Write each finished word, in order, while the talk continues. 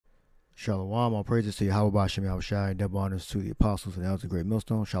Shalom, all praises to Yahweh Ba'Shem Yahushai, double honors to the apostles and elders of the great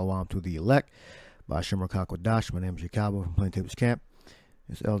millstone. Shalom to the elect. Ba'Shem Rakakwadash, my name is Jacobo from Plain Tables Camp.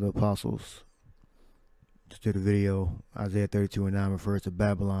 It's elder apostles. Just did a video. Isaiah 32:9 refers to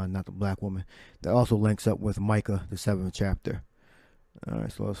Babylon, not the black woman. That also links up with Micah, the 7th chapter. All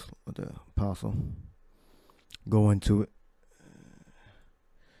right, so let's let the apostle go into it.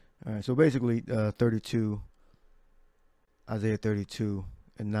 All right, so basically, Isaiah 32:9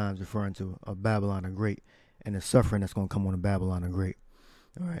 is referring to a Babylon the Great and the suffering that's going to come on a Babylon the Great.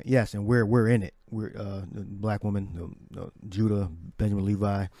 All right, yes, and we're in it. We're the black woman, the Judah, Benjamin,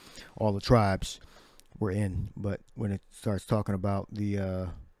 Levi, all the tribes we're in. But when it starts talking about the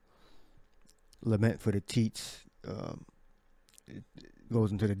lament for the teats, it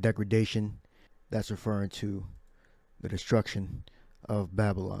goes into the degradation. That's referring to the destruction of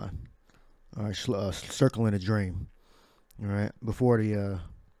Babylon. All right, circling a dream. All right, before the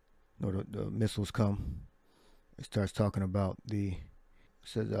missiles come, it starts talking about it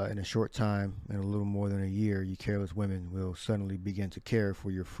says in a short time, in a little more than a year, you careless women will suddenly begin to care, for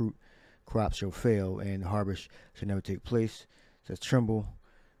your fruit crops shall fail, and the harvest shall never take place. It says, tremble,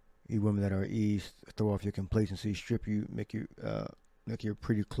 you women that are at ease, throw off your complacency, strip you, make your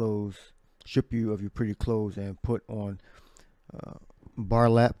pretty clothes, strip you of your pretty clothes, and put on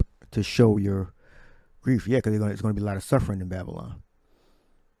burlap to show your grief. Yeah, because it's going to be a lot of suffering in Babylon.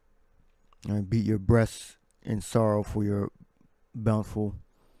 And beat your breasts in sorrow for your bountiful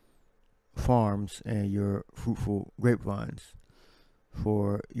farms and your fruitful grapevines.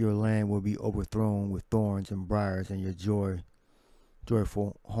 For your land will be overthrown with thorns and briars, and your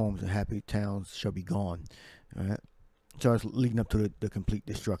joyful homes and happy towns shall be gone. All right. So it's leading up to the complete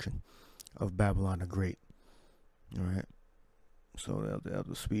destruction of Babylon the Great. All right. So the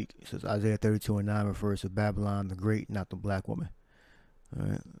elder speak. It says Isaiah 32:9 refers to Babylon the Great, not the black woman. All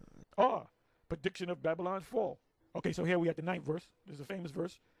right. Prediction of Babylon's fall. Okay, so here we at the 9th verse. This is a famous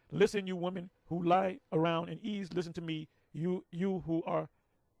verse. Listen, you women who lie around in ease. Listen to me, you who are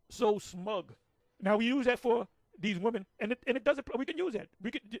so smug. Now we use that for these women, and it doesn't. We can use that.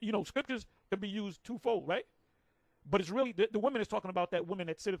 We could, scriptures can be used twofold, right? But it's really the woman is talking about that woman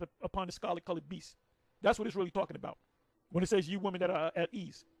that sitteth upon the scarlet-colored beast. That's what it's really talking about when it says you women that are at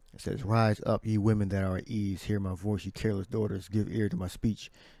ease. It says, rise up, ye women that are at ease. Hear my voice, you careless daughters. Give ear to my speech.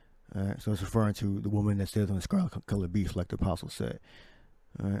 All right, so it's referring to the woman that sits on the scarlet-colored beast, like the apostle said.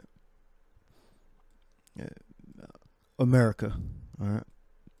 All right. America. All right.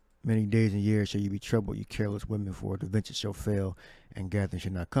 Many days and years shall you be troubled, you careless women, for the venture shall fail, and gathering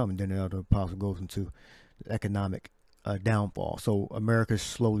shall not come. And then the elder apostle goes into the economic downfall. So America's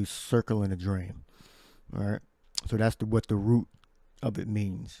slowly circling a dream. All right. So that's what the root of it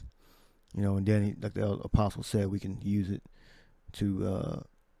means. And then, like the elder apostle said, we can use it to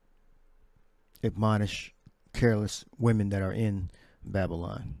admonish careless women that are in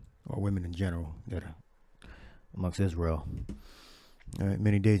Babylon, or women in general that are amongst Israel. All right,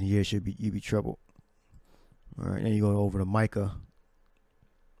 many days and years should you be troubled. All right, then you go over to Micah.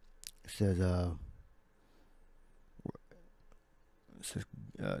 It says,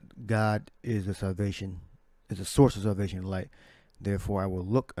 God is the salvation, is the source of salvation and light. Therefore, I will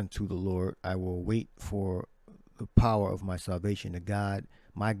look unto the Lord. I will wait for the power of my salvation.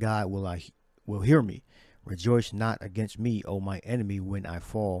 My God will hear me. Rejoice not against me, O my enemy, when I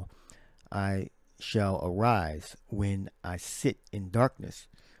fall. I shall arise when I sit in darkness.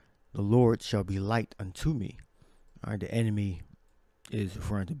 The Lord shall be light unto me. All right, the enemy is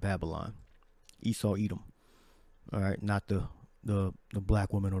referring to Babylon, Esau, Edom. All right, not the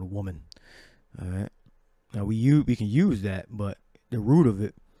black woman or the woman. All right. Now we can use that, but the root of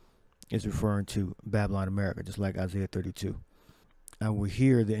it is referring to Babylon, America, just like Isaiah 32. I will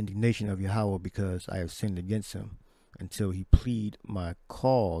hear the indignation of Yahweh, because I have sinned against him, until he plead my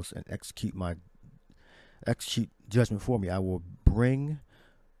cause and execute judgment for me.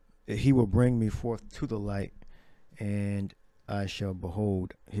 He will bring me forth to the light, and I shall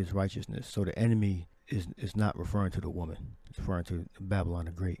behold his righteousness. So the enemy is not referring to the woman. It's referring to Babylon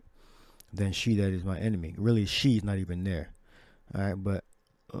the Great. Then she that is my enemy. Really, she's not even there. All right, but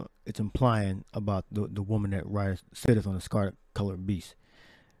it's implying about the woman that sitteth on the scarlet-colored beast.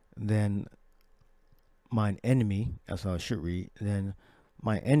 Then mine enemy, that's how I should read, then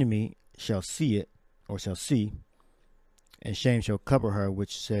my enemy shall see it, or shall see, and shame shall cover her,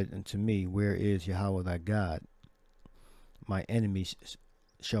 which said unto me, where is Yahweh thy God? My enemy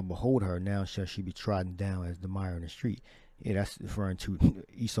shall behold her, now shall she be trodden down as the mire in the street. Yeah, that's referring to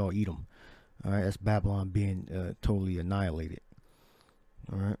Esau, Edom. All right, that's Babylon being totally annihilated.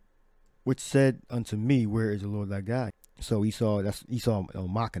 All right, which said unto me, where is the Lord thy God? So Esau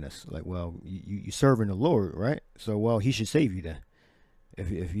mocking us, like, well, you serving the Lord, right? So, well, he should save you then.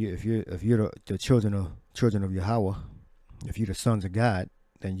 If you're the children of Yahweh, if you're the sons of God,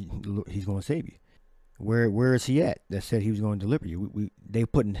 then he's going to save you. Where is he at that said he was going to deliver you? They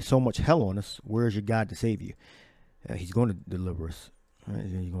putting so much hell on us. Where is your God to save you? He's going to deliver us. Right?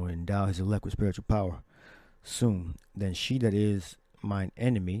 He's going to endow his elect with spiritual power soon. Then she that is mine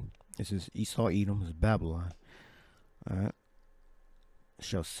enemy, this is Esau, Edom, this is Babylon, all right,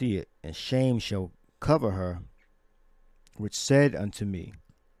 shall see it, and shame shall cover her, which said unto me,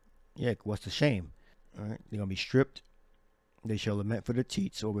 yeah, what's the shame? All right, they're going to be stripped. They shall lament for the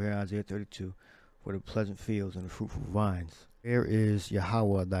teats, over here, Isaiah 32, for the pleasant fields and the fruitful vines. Where is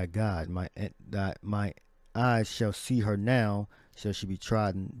Yahweh thy God? My eyes shall see her now, shall she be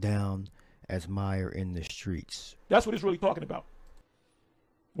trodden down as mire in the streets. That's what it's really talking about.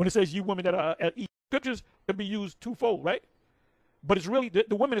 When it says you women that are at ease, scriptures can be used twofold, right? But it's really,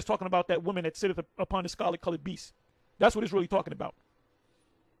 the woman is talking about that woman that sitteth upon the scarlet colored beast. That's what it's really talking about.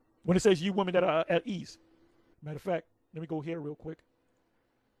 When it says you women that are at ease. Matter of fact, let me go here real quick.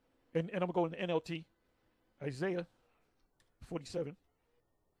 And I'm going to go in the NLT. Isaiah 47.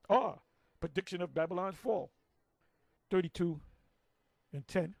 Prediction of Babylon's fall. 32 and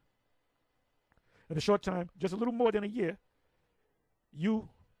 10. In a short time, just a little more than a year, you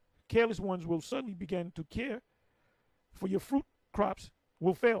careless ones will suddenly begin to care, for your fruit crops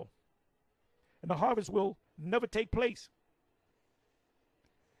will fail, and the harvest will never take place.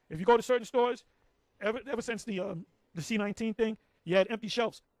 If you go to certain stores, ever since the C19 thing, you had empty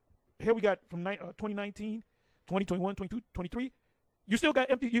shelves. Here we got from 2019, 2021, 22, 23. You still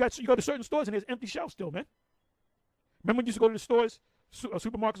got empty. You go to certain stores and there's empty shelves still, man. Remember when you used to go to the stores,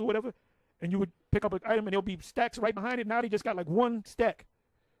 supermarkets or whatever, and you would pick up an item and there'll be stacks right behind it. Now they just got like one stack.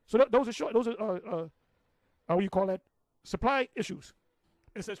 So those are short. Those are what do you call that? Supply issues.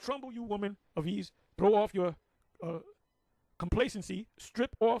 It says, "Tremble, you woman of ease, throw off your complacency,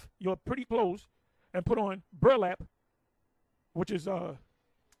 strip off your pretty clothes, and put on burlap," which is what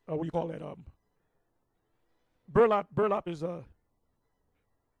do you call that? Burlap is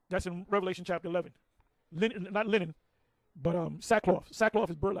that's in Revelation chapter 11. Linen, not linen, but sackcloth. Sackcloth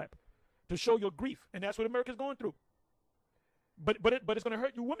is burlap, to show your grief, and that's what America's going through. But it's going to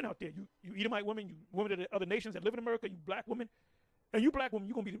hurt you women out there. You Edomite women, you women of the other nations that live in America, you black women, and you black women,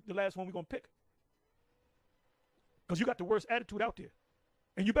 you're going to be the last one we're going to pick, because you got the worst attitude out there,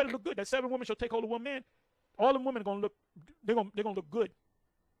 and you better look good. That 7 women shall take hold of one man. All the women are going to look. They're going to look good.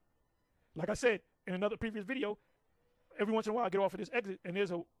 Like I said in another previous video, every once in a while I get off of this exit, and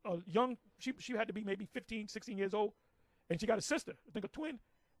there's a young, she had to be maybe 15, 16 years old, and she got a sister, I think a twin,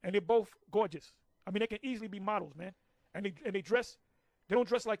 and they're both gorgeous. I mean, they can easily be models, man. And they dress, they don't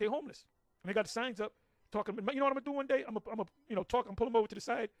dress like they're homeless. And they got signs up talking, you know what I'm gonna do one day? I'm gonna talk and pull them over to the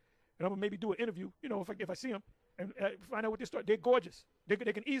side, and I'm gonna maybe do an interview, if I see them, and find out what they start. They're gorgeous. They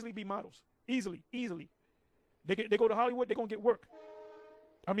can easily be models. Easily. They go to Hollywood, they're gonna get work.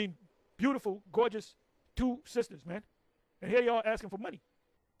 I mean, beautiful, gorgeous 2 sisters, man. And here y'all asking for money.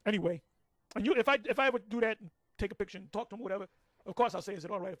 Anyway, and if I ever do that and take a picture and talk to them, whatever, of course I'll say, is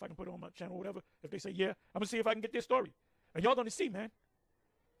it all right if I can put it on my channel or whatever? If they say yeah, I'm gonna see if I can get their story. And y'all gonna see, man.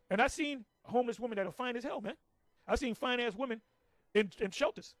 And I've seen homeless women that are fine as hell, man. I've seen fine ass women in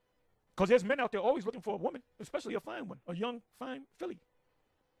shelters. Because there's men out there always looking for a woman, especially a fine one, a young, fine filly.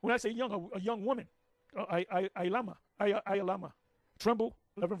 When I say young, a young woman, Ayalama. Tremble,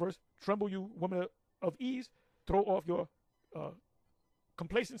 11th verse, tremble you women of ease, throw off your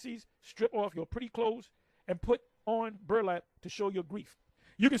complacencies, strip off your pretty clothes, and put on burlap to show your grief.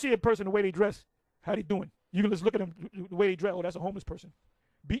 You can see a person the way they dress, how they doing. You can just look at them the way they dress. Oh, that's a homeless person.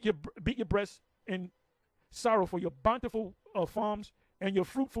 Beat your breasts in sorrow for your bountiful farms and your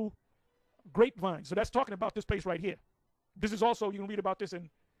fruitful grapevines. So that's talking about this place right here. This is also, you can read about this in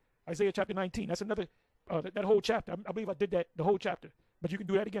Isaiah chapter 19. That's another, that whole chapter. I believe I did that, the whole chapter. But you can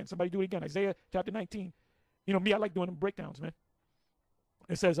do that again. Somebody do it again. Isaiah chapter 19. You know me, I like doing them breakdowns, man.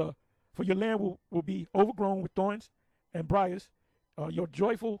 It says, for your land will be overgrown with thorns and briars. Your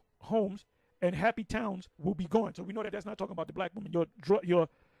joyful homes and happy towns will be gone. So we know that that's not talking about the black woman. Your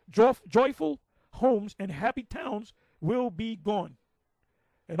joyful homes and happy towns will be gone.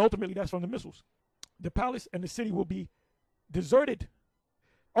 And ultimately, that's from the missiles. The palace and the city will be deserted.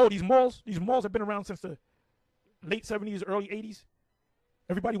 Oh, these malls have been around since the late 70s, early 80s.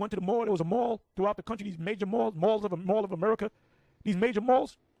 Everybody went to the mall. There was a mall throughout the country. These major malls, Mall of America, these major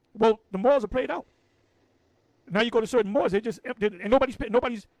malls. Well, the malls are played out. Now you go to certain malls, they're just empty, and nobody's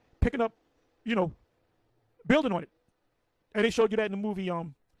picking up, building on it. And they showed you that in the movie,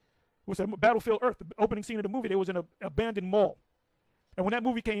 what was a Battlefield Earth. The opening scene of the movie, there was an abandoned mall. And when that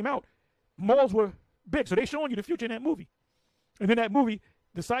movie came out, malls were big. So they're showing you the future in that movie. And in that movie,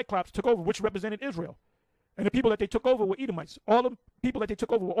 the Cyclops took over, which represented Israel. And the people that they took over were Edomites. All the people that they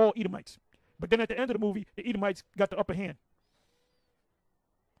took over were all Edomites. But then at the end of the movie, the Edomites got the upper hand.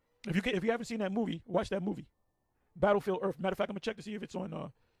 If you haven't seen that movie, watch that movie. Battlefield Earth. Matter of fact, I'm going to check to see if it's on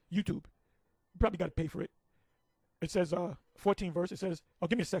YouTube. You probably got to pay for it. It says, 14 verse, it says, oh,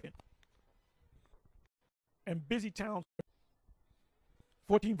 give me a second. And busy towns,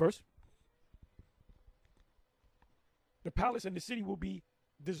 14 verse. The palace and the city will be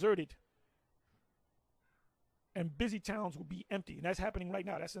deserted. And busy towns will be empty. And that's happening right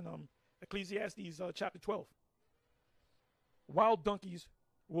now. That's in Ecclesiastes chapter 12. Wild donkeys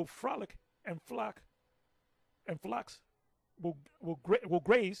will frolic and flock, and flocks will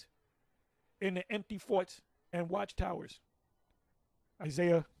graze in the empty forts and watchtowers.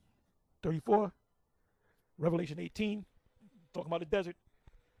 Isaiah 34, Revelation 18, talking about the desert.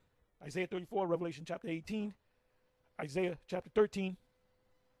 Isaiah 34, Revelation chapter 18, Isaiah chapter 13.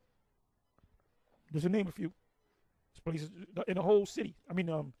 There's a name a few. This places in the whole city. I mean,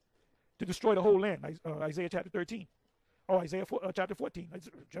 to destroy the whole land. Isaiah chapter 13. Oh, Isaiah chapter 14.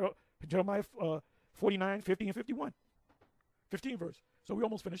 Jeremiah 49, 50, and 51. 15 verse. So we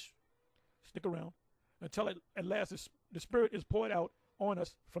almost finished. Stick around until at last the Spirit is poured out on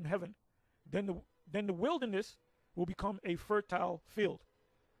us from heaven. Then the wilderness will become a fertile field.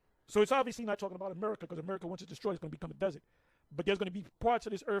 So it's obviously not talking about America, because America, once it's destroyed, is going to become a desert. But there's going to be parts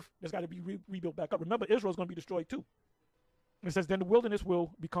of this earth that's got to be rebuilt back up. Remember, Israel's going to be destroyed too. It says, then the wilderness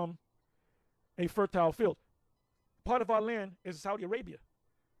will become a fertile field. Part of our land is Saudi Arabia.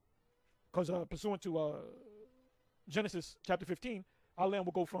 Because pursuant to Genesis chapter 15, our land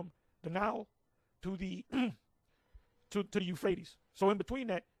will go from the Nile to the to the Euphrates. So in between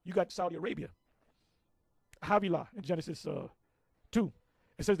that, you got Saudi Arabia. Havilah in Genesis 2.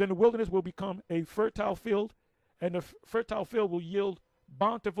 It says, then the wilderness will become a fertile field, and the fertile field will yield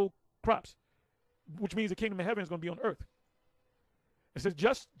bountiful crops, which means the kingdom of heaven is going to be on earth. It says,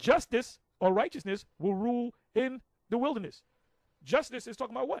 justice or righteousness will rule in the wilderness. Justice is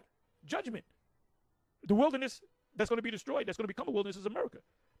talking about what? Judgment. The wilderness that's going to be destroyed, that's going to become a wilderness, is America.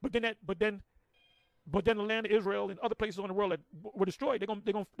 But then the land of Israel and other places on the world that were destroyed,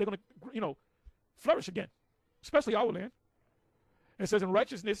 they're going to flourish again, especially our land. It says, in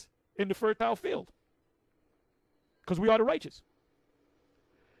righteousness in the fertile field, because we are the righteous.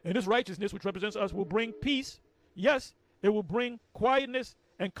 And this righteousness, which represents us, will bring peace. Yes, it will bring quietness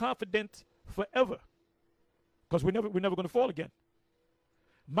and confidence forever, because we're never going to fall again.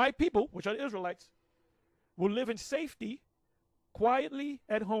 My people, which are the Israelites, will live in safety, quietly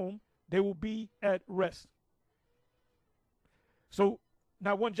at home. They will be at rest. So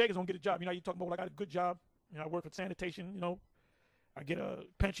now one Jacob's going to get a job. You talking about, well, I got a good job. I work for sanitation, I get a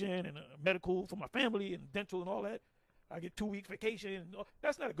pension and a medical for my family and dental and all that. I get 2 weeks vacation.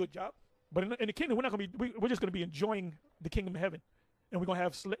 That's not a good job. But in the kingdom, we're just going to be enjoying the kingdom of heaven. And we're going to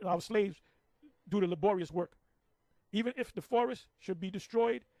have our slaves do the laborious work. Even if the forest should be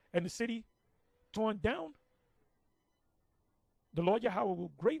destroyed and the city torn down, the Lord Yahweh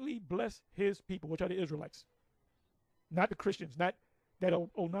will greatly bless his people, which are the Israelites. Not the Christians, not that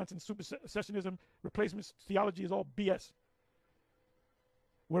old nonsense supersessionism, replacement theology is all BS.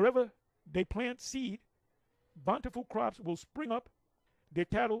 Wherever they plant seed, bountiful crops will spring up, their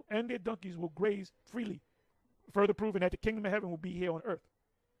cattle and their donkeys will graze freely, further proving that the kingdom of heaven will be here on earth.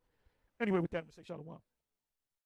 Anyway, with that, I'm going to say shalom.